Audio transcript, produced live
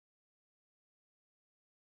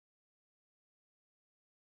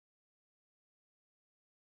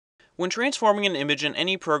When transforming an image in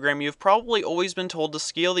any program, you've probably always been told to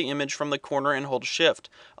scale the image from the corner and hold Shift.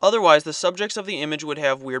 Otherwise, the subjects of the image would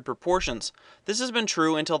have weird proportions. This has been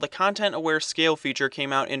true until the content-aware scale feature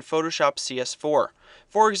came out in Photoshop CS4.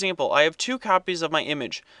 For example, I have two copies of my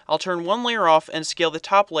image. I'll turn one layer off and scale the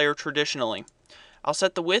top layer traditionally. I'll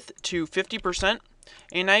set the width to 50%,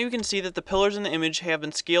 and now you can see that the pillars in the image have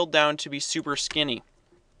been scaled down to be super skinny.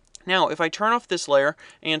 Now, if I turn off this layer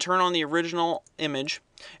and turn on the original image,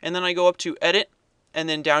 and then I go up to Edit, and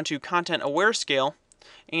then down to Content Aware Scale,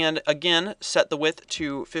 and again set the width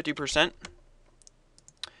to 50%,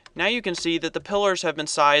 now you can see that the pillars have been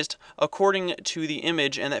sized according to the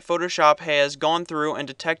image and that Photoshop has gone through and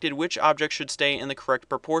detected which object should stay in the correct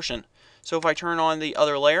proportion. So if I turn on the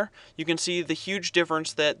other layer, you can see the huge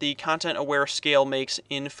difference that the Content Aware Scale makes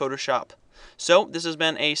in Photoshop. So this has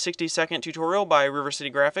been a 60-second tutorial by River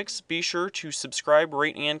City Graphics. Be sure to subscribe,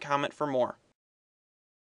 rate, and comment for more.